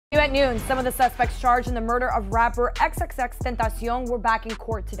at noon, some of the suspects charged in the murder of rapper XXXTENTACION were back in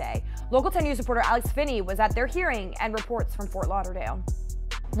court today. Local 10 News reporter Alex Finney was at their hearing and reports from Fort Lauderdale.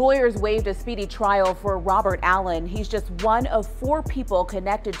 Lawyers waived a speedy trial for Robert Allen. He's just one of 4 people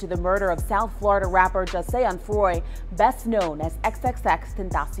connected to the murder of South Florida rapper XXXTENTACION, best known as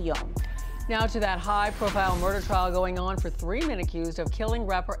XXXTENTACION. Now to that high-profile murder trial going on for 3 men accused of killing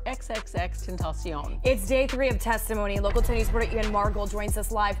rapper XXXTENTACION. It's day 3 of testimony. Local 10 News reporter Ian Margol joins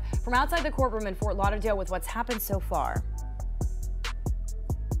us live from outside the courtroom in Fort Lauderdale with what's happened so far.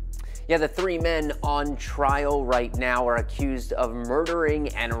 Yeah, the 3 men on trial right now are accused of murdering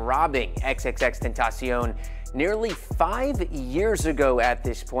and robbing XXXTENTACION nearly 5 years ago at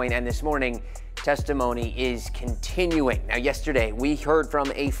this point, and this morning testimony is continuing. Now, yesterday we heard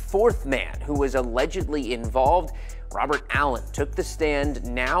from a 4th man who was allegedly involved. Robert Allen took the stand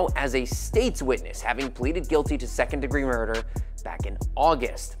now as a state's witness, having pleaded guilty to second-degree murder back in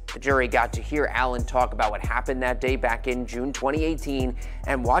August. The jury got to hear Allen talk about what happened that day back in June 2018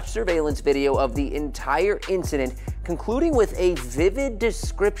 and watch surveillance video of the entire incident, concluding with a vivid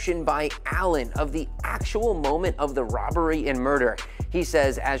description by Allen of the actual moment of the robbery and murder. He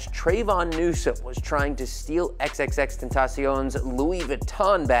says as Trayvon Newsom was trying to steal XXXTENTACION's Louis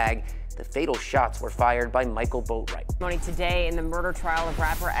Vuitton bag, the fatal shots were fired by Michael Boatwright. Today in the murder trial of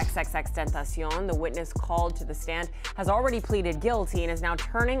rapper XXXTENTACION, the witness called to the stand has already pleaded guilty and is now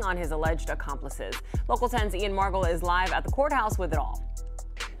turning on his alleged accomplices. Local 10's Ian Margol is live at the courthouse with it all.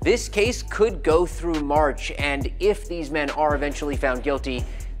 This case could go through March, and if these men are eventually found guilty,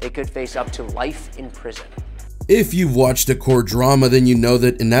 they could face up to life in prison. If you've watched a court drama, then you know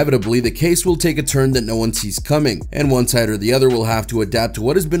that inevitably the case will take a turn that no one sees coming, and one side or the other will have to adapt to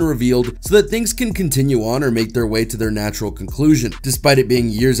what has been revealed so that things can continue on or make their way to their natural conclusion. Despite it being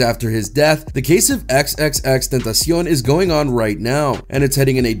years after his death, the case of XXXTENTACION is going on right now, and it's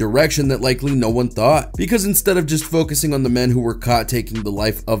heading in a direction that likely no one thought, because instead of just focusing on the men who were caught taking the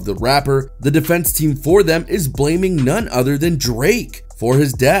life of the rapper, the defense team for them is blaming none other than Drake for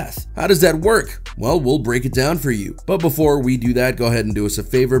his death. How does that work? Well, we'll break it down for you. But before we do that, go ahead and do us a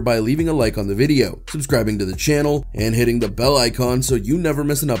favor by leaving a like on the video, subscribing to the channel, and hitting the bell icon so you never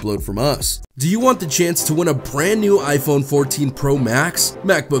miss an upload from us. Do you want the chance to win a brand new iPhone 14 Pro Max,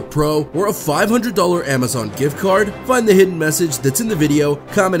 MacBook Pro, or a $500 Amazon gift card? Find the hidden message that's in the video,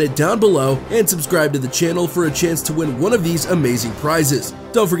 comment it down below, and subscribe to the channel for a chance to win one of these amazing prizes.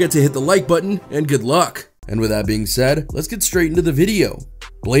 Don't forget to hit the like button, and good luck. And with that being said, let's get straight into the video.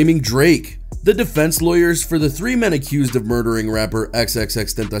 Blaming Drake. The defense lawyers for the 3 men accused of murdering rapper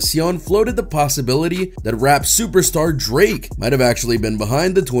XXXTENTACION floated the possibility that rap superstar Drake might have actually been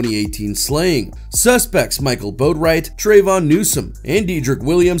behind the 2018 slaying. Suspects Michael Boatwright, Trayvon Newsom, and Dedrick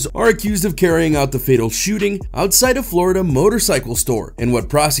Williams are accused of carrying out the fatal shooting outside a Florida motorcycle store in what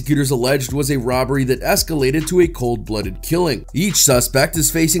prosecutors alleged was a robbery that escalated to a cold-blooded killing. Each suspect is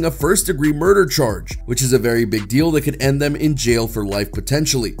facing a first-degree murder charge, which is a very big deal that could end them in jail for life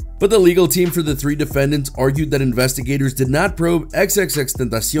potentially. But the legal team for the 3 defendants argued that investigators did not probe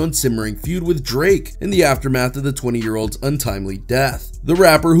XXXTENTACION's simmering feud with Drake in the aftermath of the 20-year-old's untimely death. The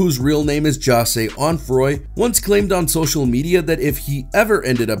rapper, whose real name is Jahseh Onfroy, once claimed on social media that if he ever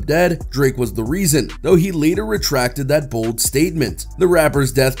ended up dead, Drake was the reason, though he later retracted that bold statement. The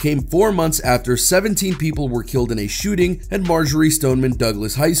rapper's death came 4 months after 17 people were killed in a shooting at Marjory Stoneman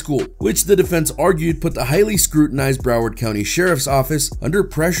Douglas High School, which the defense argued put the highly scrutinized Broward County Sheriff's Office under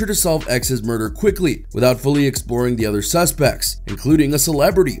pressure to solve X's murder quickly without fully exploring the other suspects, including a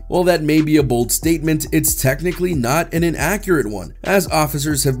celebrity. While that may be a bold statement, it's technically not an inaccurate one, as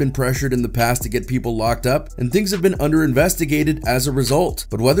officers have been pressured in the past to get people locked up and things have been under-investigated as a result.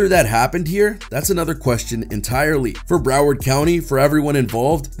 But whether that happened here, that's another question entirely. For Broward County, for everyone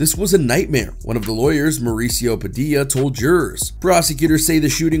involved, this was a nightmare. One of the lawyers, Mauricio Padilla, told jurors. Prosecutors say the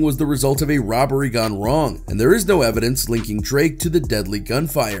shooting was the result of a robbery gone wrong, and there is no evidence linking Drake to the deadly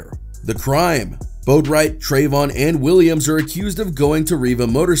gunfire. The crime. Boatwright, Trayvon, and Williams are accused of going to Riva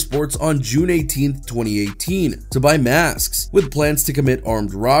Motorsports on June 18, 2018 to buy masks with plans to commit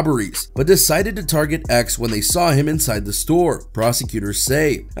armed robberies, but decided to target X when they saw him inside the store, prosecutors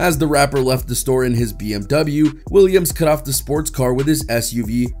say. As the rapper left the store in his BMW, Williams cut off the sports car with his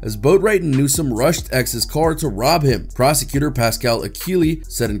SUV as Boatwright and Newsom rushed X's car to rob him, prosecutor Pascal Achille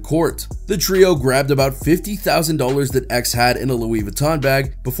said in court. The trio grabbed about $50,000 that X had in a Louis Vuitton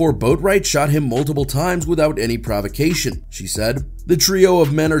bag before Boatwright shot him multiple times without any provocation, she said. The trio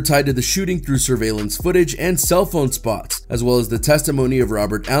of men are tied to the shooting through surveillance footage and cell phone spots, as well as the testimony of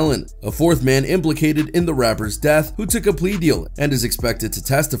Robert Allen, a fourth man implicated in the rapper's death who took a plea deal and is expected to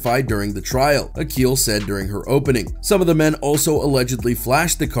testify during the trial, Akil said during her opening. Some of the men also allegedly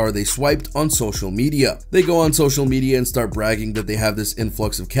flashed the car they swiped on social media. They go on social media and start bragging that they have this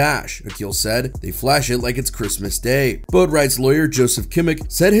influx of cash, Akil said. They flash it like it's Christmas Day. Boatwright's lawyer Joseph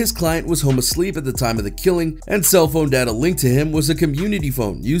Kimmick said his client was home asleep at the time of the killing, and cell phone data linked to him was a community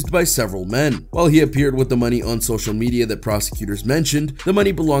phone used by several men. While he appeared with the money on social media that prosecutors mentioned, the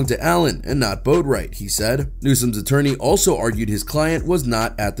money belonged to Allen and not Boatwright, he said. Newsom's attorney also argued his client was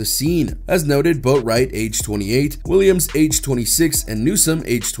not at the scene. As noted, Boatwright, age 28, Williams, age 26, and Newsom,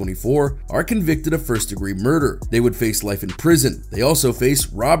 age 24, are convicted of first-degree murder. They would face life in prison. They also face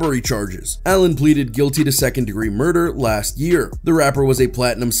robbery charges. Allen pleaded guilty to second-degree murder last year. The rapper was a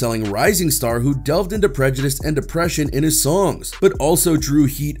platinum-selling rising star who delved into prejudice and depression in his songs, but also drew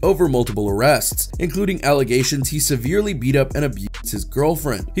heat over multiple arrests, including allegations he severely beat up and abused his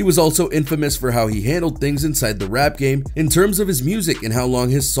girlfriend. He was also infamous for how he handled things inside the rap game in terms of his music and how long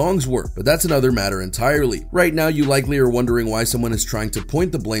his songs were, but that's another matter entirely. Right now, you likely are wondering why someone is trying to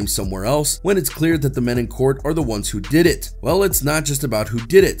point the blame somewhere else when it's clear that the men in court are the ones who did it. Well, it's not just about who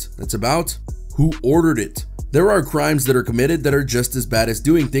did it, it's about who ordered it. There are crimes that are committed that are just as bad as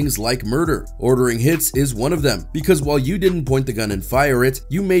doing things like murder. Ordering hits is one of them, because while you didn't point the gun and fire it,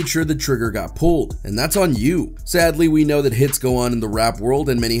 you made sure the trigger got pulled, and that's on you. Sadly, we know that hits go on in the rap world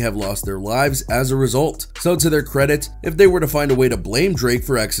and many have lost their lives as a result. So to their credit, if they were to find a way to blame Drake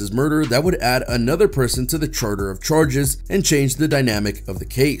for X's murder, that would add another person to the charter of charges and change the dynamic of the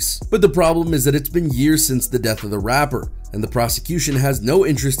case. But the problem is that it's been years since the death of the rapper, and the prosecution has no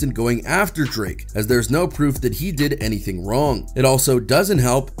interest in going after Drake, as there's no proof that he did anything wrong. It also doesn't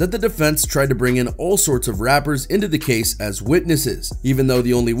help that the defense tried to bring in all sorts of rappers into the case as witnesses, even though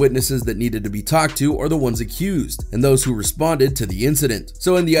the only witnesses that needed to be talked to are the ones accused, and those who responded to the incident.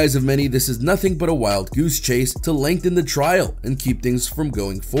 So in the eyes of many, this is nothing but a wild goose chase to lengthen the trial and keep things from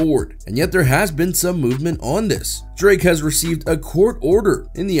going forward. And yet there has been some movement on this. Drake has received a court order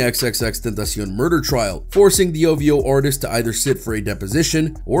in the XXXTENTACION murder trial, forcing the OVO artist to either sit for a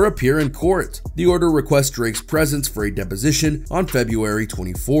deposition or appear in court. The order requests Drake's presence for a deposition on February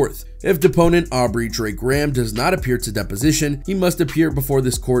 24th. If deponent Aubrey Drake Graham does not appear to deposition, he must appear before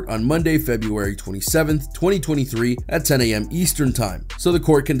this court on Monday, February 27th, 2023 at 10 a.m. Eastern Time, so the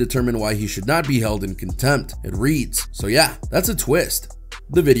court can determine why he should not be held in contempt, it reads. So yeah, that's a twist.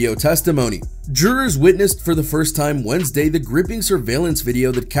 The video testimony. Jurors witnessed for the first time Wednesday the gripping surveillance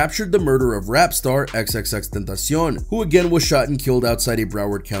video that captured the murder of rap star XXXTENTACION, who again was shot and killed outside a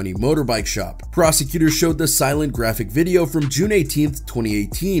Broward County motorbike shop. Prosecutors showed the silent graphic video from June 18,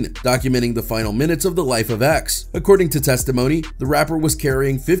 2018, documenting the final minutes of the life of X. According to testimony, the rapper was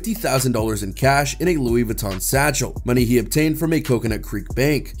carrying $50,000 in cash in a Louis Vuitton satchel, money he obtained from a Coconut Creek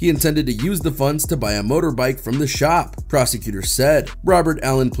bank. He intended to use the funds to buy a motorbike from the shop, prosecutors said. Robert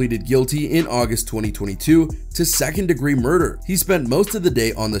Allen pleaded guilty in August 2022 to second-degree murder. He spent most of the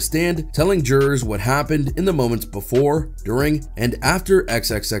day on the stand telling jurors what happened in the moments before, during, and after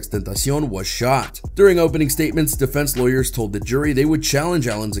XXXTENTACION was shot. During opening statements, defense lawyers told the jury they would challenge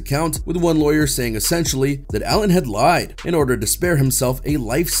Allen's account, with one lawyer saying essentially that Allen had lied in order to spare himself a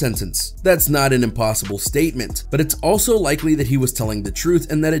life sentence. That's not an impossible statement, but it's also likely that he was telling the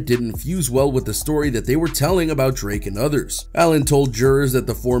truth and that it didn't fuse well with the story that they were telling about Drake and others. Allen told jurors that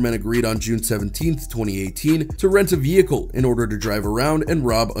the four men agreed on June 17, 2018 to rent a vehicle in order to drive around and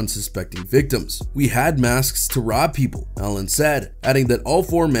rob unsuspecting victims. "We had masks to rob people," Allen said, adding that all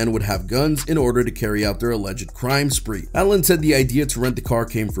four men would have guns in order to carry out their alleged crime spree. Allen said the idea to rent the car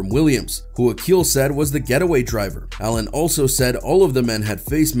came from Williams, who Akil said was the getaway driver. Allen also said all of the men had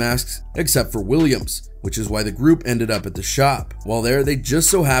face masks except for Williams, which is why the group ended up at the shop. While there, they just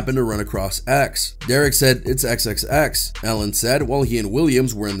so happened to run across X. Derek said, "It's XXX," Allen said, while he and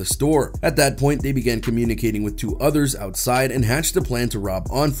Williams were in the store. At that point, they began communicating with two others outside and hatched a plan to rob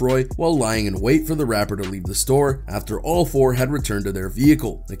Onfroy while lying in wait for the rapper to leave the store after all four had returned to their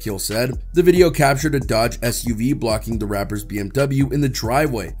vehicle, Akil said. The video captured a Dodge SUV blocking the rapper's BMW in the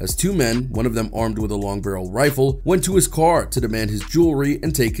driveway as two men, one of them armed with a long barrel rifle, went to his car to demand his jewelry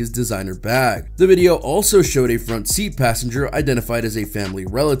and take his designer bag. The video also showed a front seat passenger identified as a family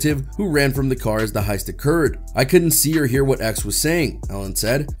relative who ran from the car as the heist occurred. I couldn't see or hear what X was saying, Allen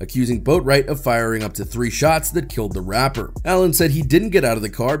said, accusing Boatwright of firing up to 3 shots that killed the rapper. Allen said he didn't get out of the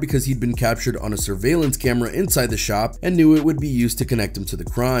car because he'd been captured on a surveillance camera inside the shop and knew it would be used to connect him to the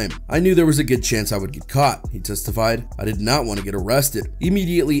crime. I knew there was a good chance I would get caught, he testified. I did not want to get arrested.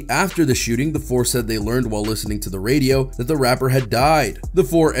 Immediately after the shooting, the 4 said they learned while listening to the radio that the rapper had died. The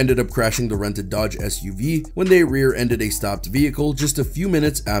 4 ended up crashing the rented Dodge SUV when they rear-ended a stopped vehicle just a few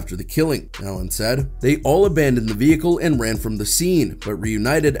minutes after the killing, Allen said. They all abandoned the vehicle and ran from the scene, but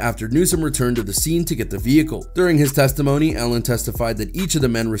reunited after Newsom returned to the scene to get the vehicle. During his testimony, Allen testified that each of the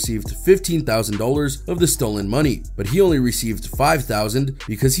men received $15,000 of the stolen money, but he only received $5,000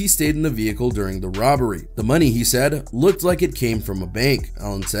 because he stayed in the vehicle during the robbery. The money, he said, looked like it came from a bank,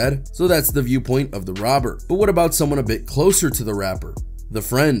 Allen said. So that's the viewpoint of the robber. But what about someone a bit closer to the rapper? The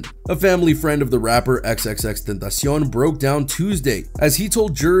friend. A family friend of the rapper XXXTENTACION broke down Tuesday as he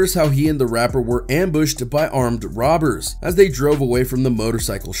told jurors how he and the rapper were ambushed by armed robbers as they drove away from the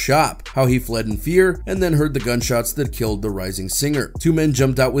motorcycle shop, how he fled in fear and then heard the gunshots that killed the rising singer. 2 men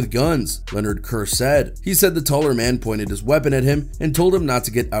jumped out with guns, Leonard Kerr said. He said the taller man pointed his weapon at him and told him not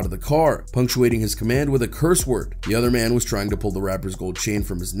to get out of the car, punctuating his command with a curse word. The other man was trying to pull the rapper's gold chain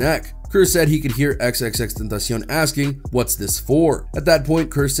from his neck. Kerr said he could hear XXXTENTACION asking, "What's this for?" At that point,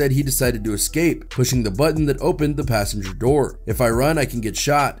 Kerr said he decided to escape, pushing the button that opened the passenger door. "If I run, I can get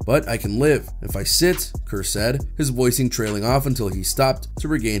shot, but I can live. If I sit," Kerr said, his voicing trailing off until he stopped to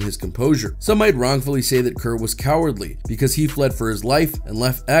regain his composure. Some might wrongfully say that Kerr was cowardly because he fled for his life and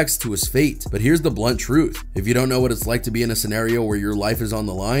left X to his fate. But here's the blunt truth. If you don't know what it's like to be in a scenario where your life is on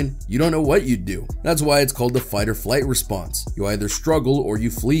the line, you don't know what you'd do. That's why it's called the fight or flight response. You either struggle or you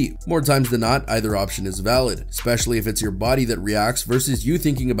flee. More times than not, either option is valid, especially if it's your body that reacts versus you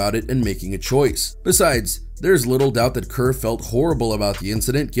thinking about it and making a choice. Besides, there's little doubt that Kerr felt horrible about the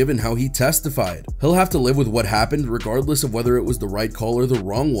incident given how he testified. He'll have to live with what happened regardless of whether it was the right call or the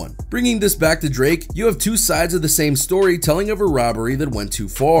wrong one. Bringing this back to Drake, you have 2 sides of the same story telling of a robbery that went too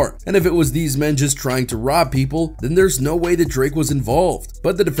far. And if it was these men just trying to rob people, then there's no way that Drake was involved.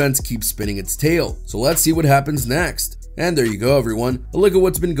 But the defense keeps spinning its tail. So let's see what happens next. And there you go, everyone. A look at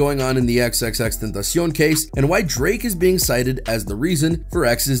what's been going on in the XXXTENTACION case and why Drake is being cited as the reason for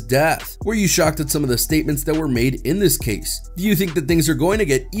X's death. Were you shocked at some of the statements that were made in this case? Do you think that things are going to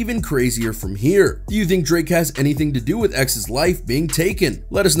get even crazier from here? Do you think Drake has anything to do with X's life being taken?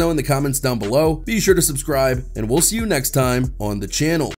 Let us know in the comments down below. Be sure to subscribe, and we'll see you next time on the channel.